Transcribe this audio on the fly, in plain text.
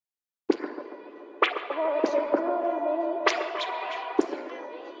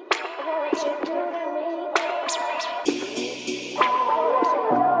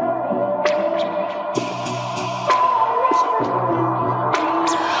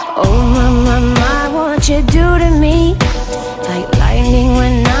What you do to me, like lightning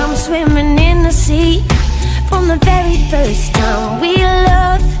when I'm swimming in the sea. From the very first time we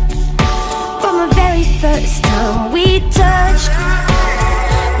loved, from the very first time we touched,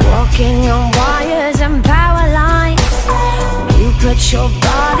 walking on wires and power lines. You put your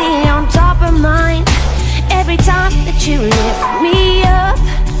body on top of mine. Every time that you lift me up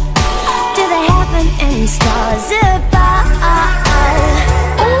to the heaven and stars above.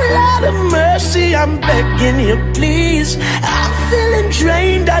 Lord of mercy, I'm begging you, please. I'm feeling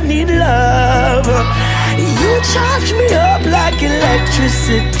drained, I need love. You charge me up like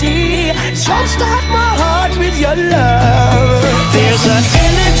electricity. Jumpstart my heart with your love. There's an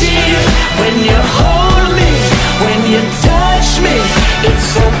energy when you hold me, when you touch me. It's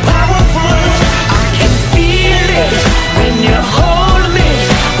so powerful, I can feel it. When you hold me,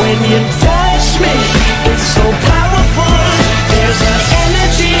 when you touch me. It's so powerful. There's an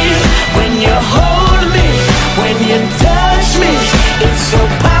energy when you hold me, when you touch me. It's so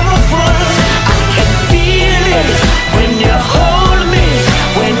powerful, I can feel it. When you hold me,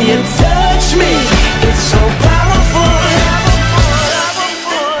 when you touch me. It's so powerful.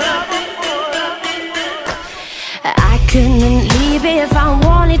 I couldn't leave if I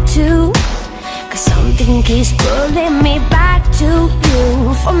wanted to, 'cause something keeps pulling me back to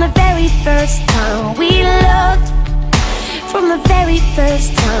you. From the very first time we loved, from the very first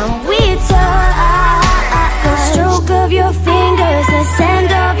time we touched, the stroke of your fingers, the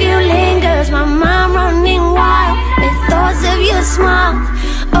scent of you lingers. My mind running wild with thoughts of your smile.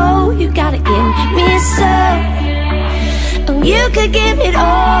 Oh, you gotta give me some. Oh, you could give it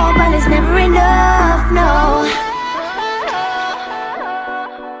all, but it's never enough, no.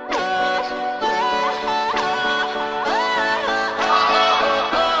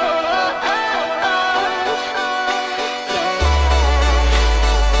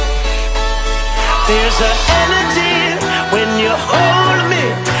 There's an energy when you hold me,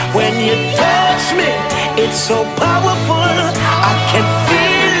 when you touch me. It's so powerful, I can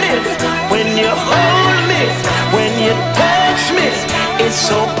feel it. When you hold me, when you touch me. It's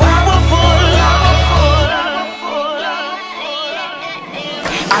so powerful,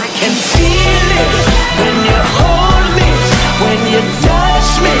 I can feel it. When you hold me, when you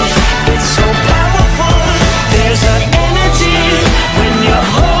touch me. It's so powerful. There's an energy when you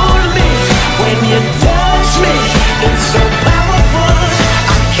hold me, when you touch me. It's so powerful,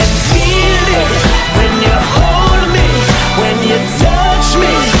 I can feel it. When you hold me, when you touch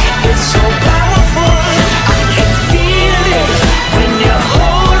me. It's so powerful, I can feel it. When you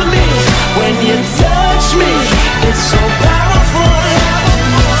hold me, when you touch me. It's so powerful.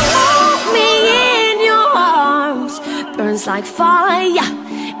 Hold me in your arms, burns like fire,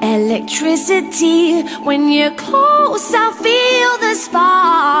 electricity. When you're close, I feel the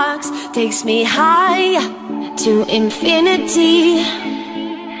sparks. Takes me higher to infinity.